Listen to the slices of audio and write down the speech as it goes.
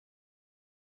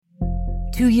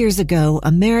2 years ago,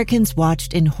 Americans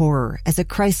watched in horror as a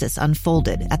crisis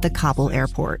unfolded at the Kabul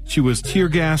airport. She was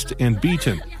tear-gassed and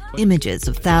beaten. Images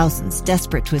of thousands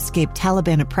desperate to escape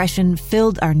Taliban oppression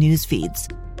filled our news feeds.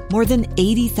 More than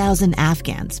 80,000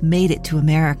 Afghans made it to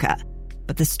America.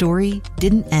 But the story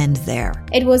didn't end there.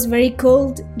 It was very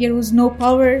cold. There was no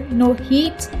power, no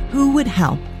heat. Who would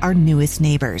help our newest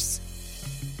neighbors?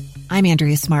 I'm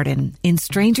Andrea Smartin. In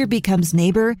Stranger Becomes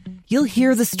Neighbor, you'll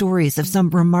hear the stories of some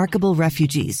remarkable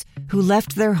refugees who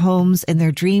left their homes and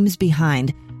their dreams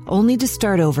behind, only to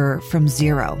start over from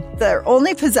zero. Their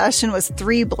only possession was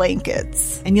 3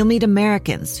 blankets. And you'll meet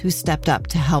Americans who stepped up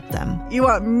to help them. You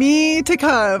want me to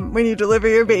come when you deliver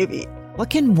your baby. What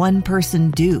can one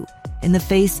person do in the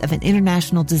face of an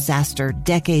international disaster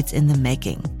decades in the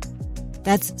making?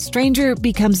 That's Stranger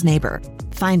Becomes Neighbor.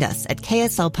 Find us at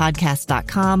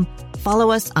kslpodcast.com.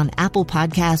 Follow us on Apple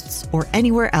Podcasts or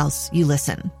anywhere else you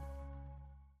listen.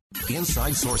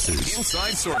 Inside Sources.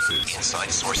 Inside Sources.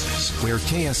 Inside Sources. Where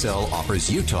KSL offers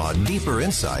Utah deeper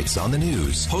insights on the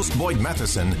news. Host Boyd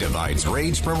Matheson divides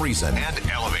rage from reason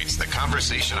and elevates the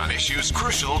conversation on issues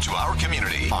crucial to our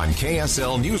community. On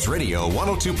KSL News Radio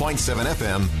 102.7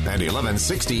 FM and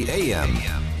 1160 AM.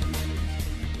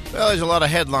 Well, there's a lot of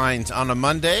headlines on a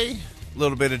Monday. A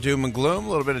little bit of doom and gloom, a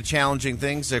little bit of challenging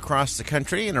things across the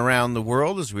country and around the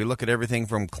world as we look at everything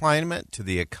from climate to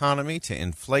the economy to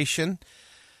inflation.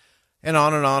 And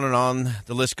on and on and on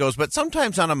the list goes. But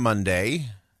sometimes on a Monday,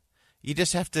 you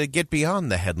just have to get beyond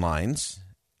the headlines.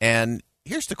 And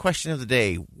here's the question of the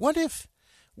day. What if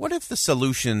the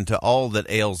solution to all that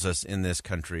ails us in this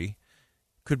country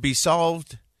could be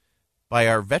solved by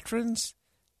our veterans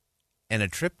and a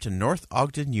trip to North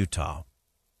Ogden, Utah?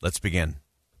 Let's begin.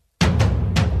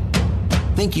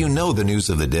 Think you know the news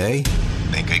of the day?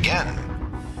 Think again.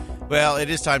 Well, it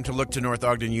is time to look to North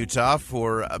Ogden, Utah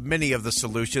for many of the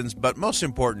solutions, but most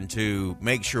important to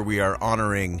make sure we are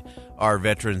honoring our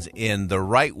veterans in the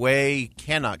right way.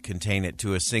 Cannot contain it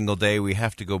to a single day. We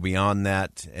have to go beyond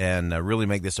that and really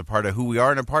make this a part of who we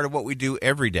are and a part of what we do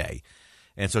every day.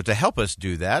 And so to help us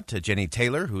do that, Jenny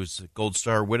Taylor, who's a Gold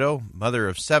Star widow, mother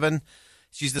of 7,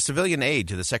 she's the civilian aide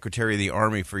to the Secretary of the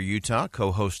Army for Utah,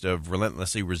 co-host of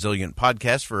Relentlessly Resilient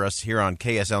podcast for us here on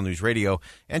KSL News Radio,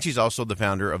 and she's also the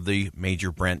founder of the Major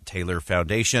Brent Taylor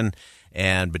Foundation.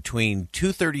 And between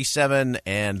 2:37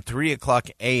 and 3 o'clock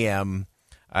a.m.,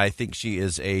 I think she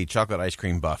is a chocolate ice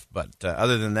cream buff. But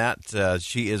other than that,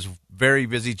 she is very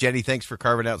busy. Jenny, thanks for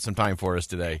carving out some time for us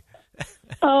today.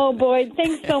 Oh, Boyd,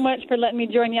 thanks so much for letting me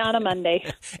join you on a Monday.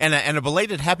 And a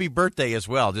belated happy birthday as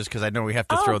well, just because I know we have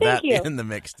to throw that in the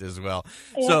mix as well.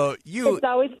 Yeah, so it's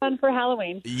always fun for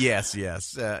Halloween. Yes.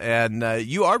 And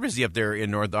you are busy up there in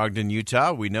North Ogden,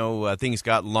 Utah. We know things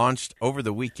got launched over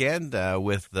the weekend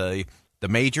with the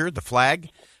Major, the flag,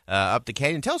 up the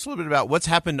canyon. Tell us a little bit about what's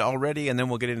happened already, and then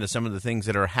we'll get into some of the things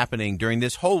that are happening during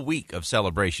this whole week of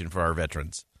celebration for our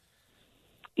veterans.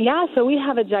 Yeah, so we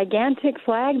have a gigantic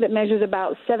flag that measures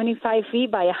about 75 feet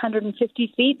by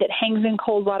 150 feet that hangs in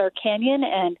Coldwater Canyon,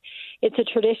 and it's a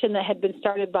tradition that had been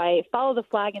started by Follow the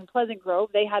Flag in Pleasant Grove.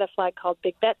 They had a flag called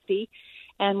Big Betsy,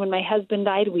 and when my husband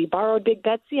died, we borrowed Big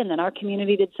Betsy, and then our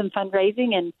community did some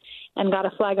fundraising and got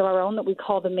a flag of our own that we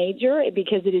call the Major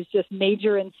because it is just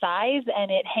major in size, and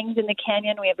it hangs in the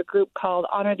canyon. We have a group called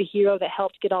Honor the Hero that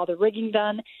helped get all the rigging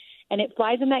done. And it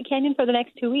flies in that canyon for the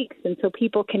next 2 weeks. And so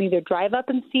people can either drive up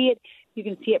and see it. You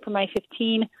can see it from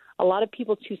I-15. A lot of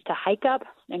people choose to hike up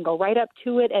and go right up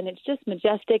to it. And it's just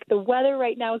majestic. The weather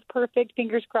right now is perfect,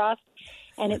 fingers crossed.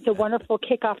 And it's a wonderful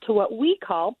kickoff to what we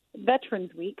call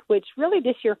Veterans Week, which really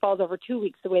this year falls over 2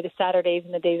 weeks, the way the Saturdays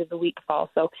and the days of the week fall.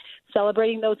 So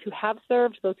celebrating those who have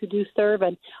served, those who do serve,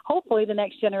 and hopefully the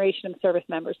next generation of service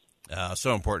members.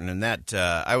 So important. And that,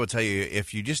 I will tell you,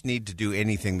 if you just need to do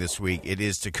anything this week, it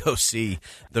is to go see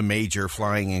the Major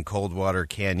flying in Coldwater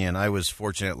Canyon. I was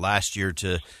fortunate last year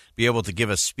to be able to give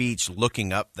a speech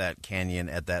looking up that canyon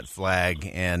at that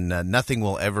flag, and nothing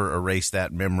will ever erase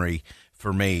that memory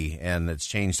for me, and it's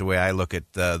changed the way I look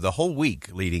at the whole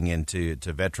week leading into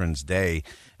Veterans Day.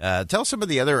 Tell some of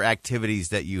the other activities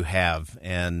that you have,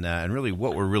 and really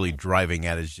what we're really driving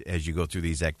at as you go through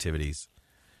these activities.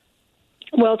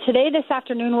 Well, today, this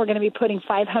afternoon, we're going to be putting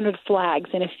 500 flags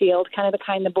in a field, kind of the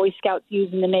kind the Boy Scouts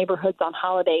use in the neighborhoods on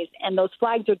holidays, and those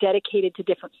flags are dedicated to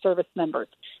different service members,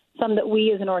 some that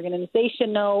we as an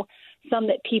organization know, some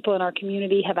that people in our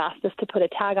community have asked us to put a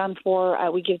tag on for.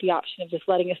 We give the option of just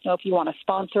letting us know if you want to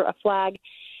sponsor a flag.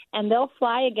 And they'll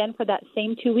fly again for that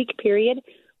same 2-week period.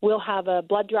 We'll have a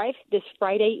blood drive this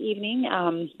Friday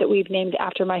evening that we've named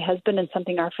after my husband and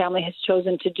something our family has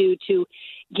chosen to do to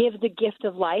give the gift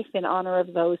of life in honor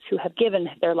of those who have given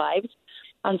their lives.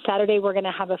 On Saturday, we're going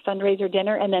to have a fundraiser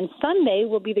dinner. And then Sunday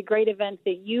will be the great event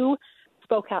that you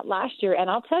spoke at last year. And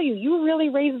I'll tell you, you really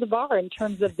raised the bar in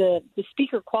terms of the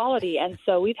speaker quality. And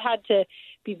so we've had to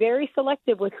be very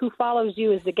selective with who follows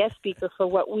you as the guest speaker for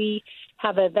what we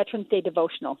have a Veterans Day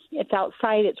devotional. It's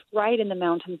outside. It's right in the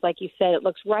mountains, like you said. It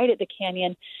looks right at the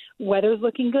canyon. Weather's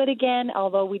looking good again,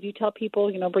 although we do tell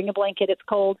people, bring a blanket. It's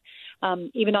cold.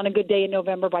 Even on a good day in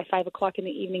November, by 5 o'clock in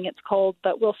the evening, it's cold.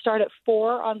 But we'll start at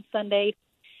 4 on Sunday.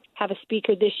 Have a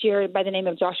speaker this year by the name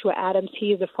of Joshua Adams.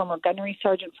 He is a former gunnery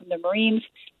sergeant from the Marines,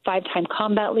 5-time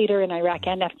combat leader in Iraq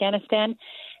and Afghanistan.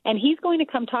 And he's going to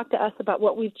come talk to us about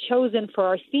what we've chosen for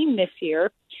our theme this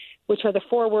year, which are the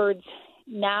 4 words,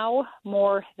 now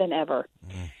more than ever.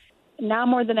 Now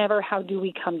more than ever, how do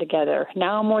we come together?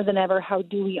 Now more than ever, how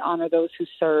do we honor those who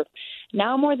serve?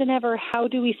 Now more than ever, how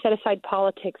do we set aside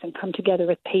politics and come together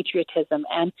with patriotism?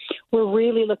 And we're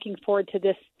really looking forward to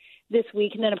this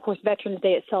week. And then, of course, Veterans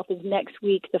Day itself is next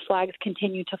week. The flags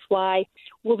continue to fly.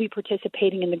 We'll be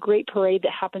participating in the great parade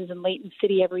that happens in Layton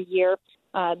City every year.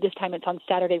 This time it's on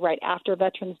Saturday right after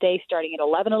Veterans Day, starting at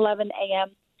 11:11 a.m.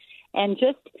 And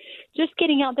just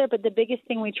getting out there. But the biggest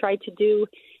thing we try to do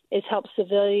is help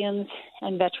civilians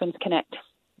and veterans connect,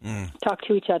 talk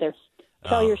to each other,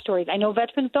 tell your stories. I know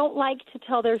veterans don't like to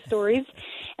tell their stories.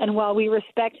 And while we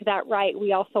respect that right,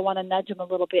 we also want to nudge them a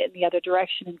little bit in the other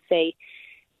direction and say,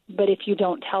 but if you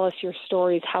don't tell us your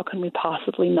stories, how can we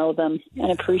possibly know them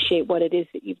and appreciate what it is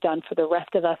that you've done for the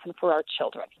rest of us and for our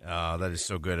children? Oh, that is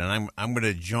so good. And I'm going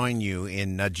to join you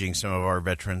in nudging some of our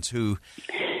veterans who,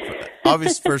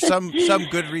 obviously, for some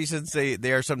good reasons,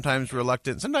 they are sometimes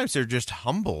reluctant. Sometimes they're just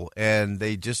humble, and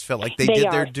they just felt like they did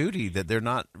their duty, that they're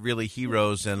not really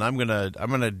heroes. And I'm gonna.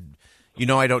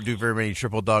 I don't do very many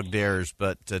Triple Dog Dares,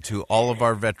 but to all of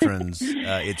our veterans,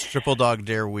 it's Triple Dog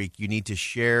Dare Week. You need to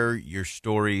share your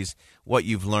stories, what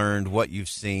you've learned, what you've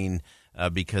seen,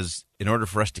 because in order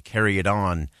for us to carry it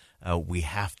on, we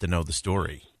have to know the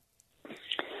story.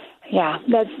 Yeah,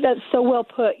 that's so well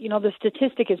put. The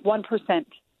statistic is 1%.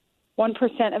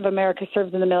 1% of America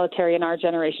serves in the military in our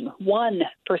generation. 1%.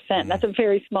 That's a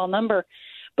very small number.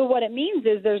 But what it means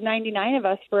is there's 99 of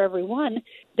us for every one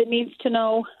that needs to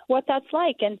know what that's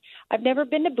like. And I've never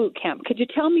been to boot camp. Could you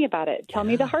tell me about it? Tell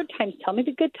me the hard times. Tell me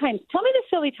the good times. Tell me the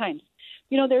silly times.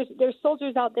 There's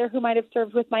soldiers out there who might have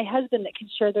served with my husband that can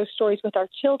share those stories with our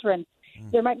children.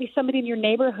 There might be somebody in your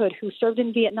neighborhood who served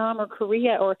in Vietnam or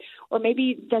Korea or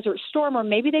maybe Desert Storm, or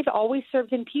maybe they've always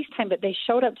served in peacetime, but they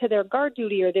showed up to their guard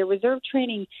duty or their reserve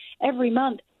training every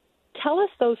month. Tell us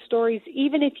those stories,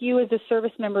 even if you as a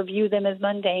service member view them as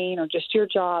mundane or just your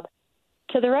job.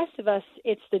 To the rest of us,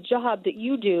 it's the job that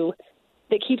you do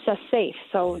that keeps us safe.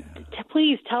 So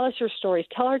please tell us your stories.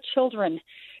 Tell our children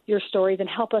your stories and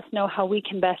help us know how we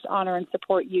can best honor and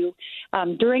support you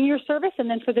during your service and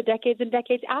then for the decades and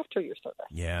decades after your service.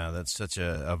 Yeah, that's such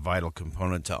a vital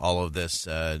component to all of this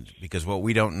because what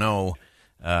we don't know,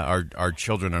 our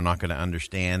children are not going to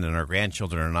understand and our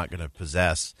grandchildren are not going to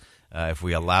possess. If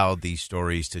we allow these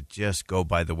stories to just go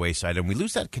by the wayside, and we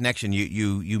lose that connection.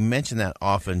 You mention that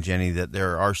often, Jenny, that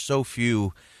there are so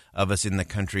few of us in the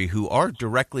country who are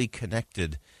directly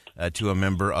connected to a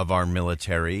member of our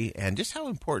military, and just how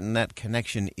important that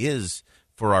connection is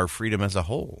for our freedom as a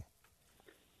whole.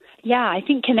 Yeah, I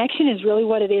think connection is really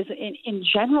what it is in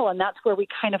general, and that's where we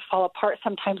kind of fall apart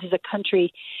sometimes as a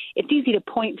country. It's easy to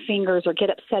point fingers or get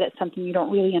upset at something you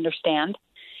don't really understand.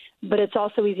 But it's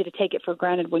also easy to take it for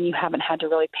granted when you haven't had to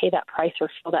really pay that price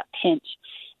or feel that pinch.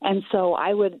 And so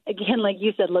I would, again, like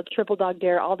you said, look, Triple Dog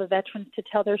Dare all the veterans to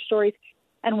tell their stories.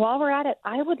 And while we're at it,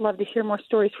 I would love to hear more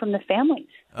stories from the families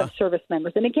of service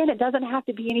members. And again, it doesn't have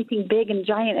to be anything big and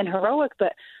giant and heroic,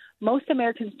 but most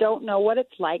Americans don't know what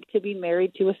it's like to be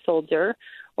married to a soldier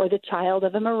or the child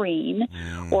of a Marine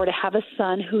or to have a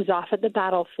son who's off at the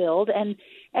battlefield and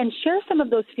share some of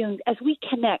those feelings as we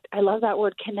connect. I love that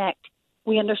word, connect.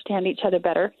 We understand each other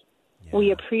better. Yeah. We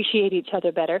appreciate each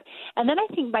other better. And then I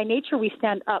think by nature we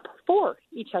stand up for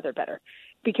each other better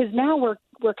because now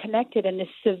we're connected and this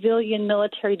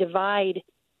civilian-military divide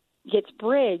gets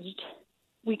bridged.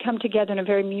 We come together in a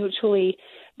very mutually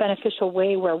beneficial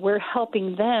way where we're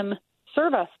helping them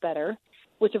serve us better,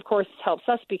 which of course helps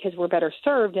us because we're better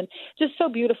served. And just so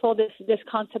beautiful, this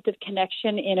concept of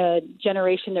connection in a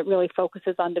generation that really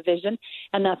focuses on division.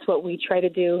 And that's what we try to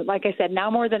do. Like I said,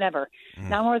 now more than ever.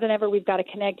 Now more than ever, we've got to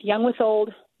connect young with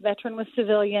old, veteran with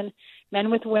civilian, men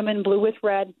with women, blue with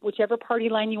red, whichever party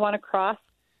line you want to cross.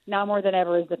 Now more than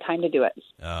ever is the time to do it.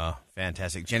 Oh,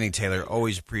 fantastic. Jenny Taylor,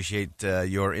 always appreciate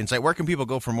your insight. Where can people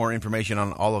go for more information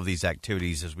on all of these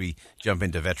activities as we jump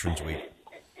into Veterans Week?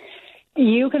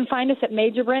 You can find us at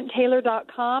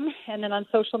MajorBrentTaylor.com and then on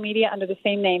social media under the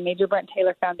same name, Major Brent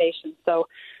Taylor Foundation. So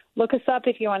look us up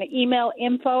if you want to email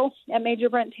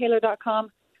info@MajorBrentTaylor.com.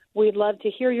 We'd love to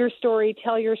hear your story,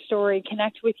 tell your story,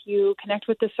 connect with you, connect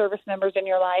with the service members in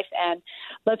your life, and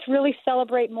let's really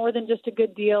celebrate more than just a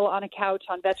good deal on a couch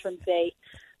on Veterans Day.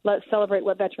 Let's celebrate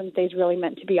what Veterans Day is really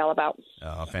meant to be all about.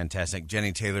 Oh, fantastic.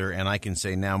 Jenny Taylor, and I can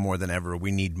say now more than ever, we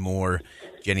need more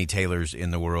Jenny Taylors in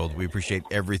the world. We appreciate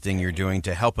everything you're doing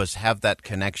to help us have that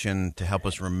connection, to help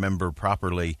us remember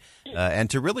properly, and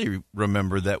to really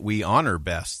remember that we honor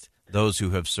best those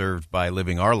who have served by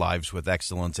living our lives with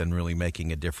excellence and really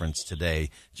making a difference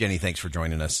today. Jenny, thanks for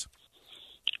joining us.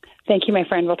 Thank you, my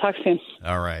friend. We'll talk soon.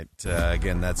 All right.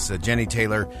 Again, that's Jenny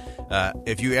Taylor.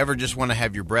 If you ever just want to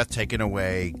have your breath taken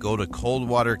away, go to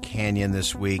Coldwater Canyon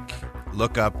this week.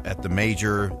 Look up at the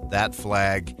Major, that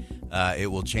flag.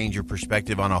 It will change your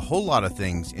perspective on a whole lot of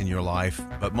things in your life.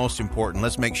 But most important,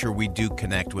 let's make sure we do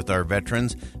connect with our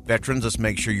veterans. Veterans, let's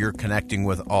make sure you're connecting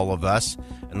with all of us.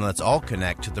 And let's all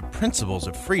connect to the principles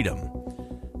of freedom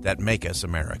that make us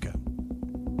America.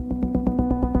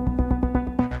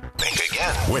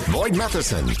 With Boyd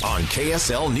Matheson on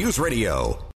KSL News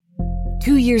Radio.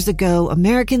 2 years ago,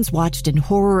 Americans watched in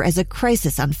horror as a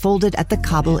crisis unfolded at the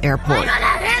Kabul airport.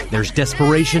 There's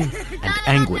desperation and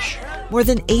anguish. More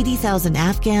than 80,000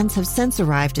 Afghans have since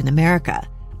arrived in America,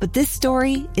 but this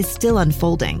story is still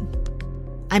unfolding.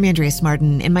 I'm Andrea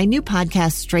Smartin. In my new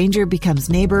podcast, Stranger Becomes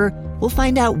Neighbor, we'll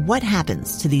find out what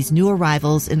happens to these new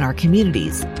arrivals in our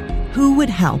communities. Who would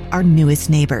help our newest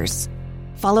neighbors?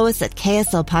 Follow us at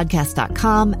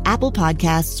KSLpodcast.com, Apple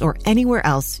Podcasts, or anywhere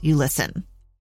else you listen.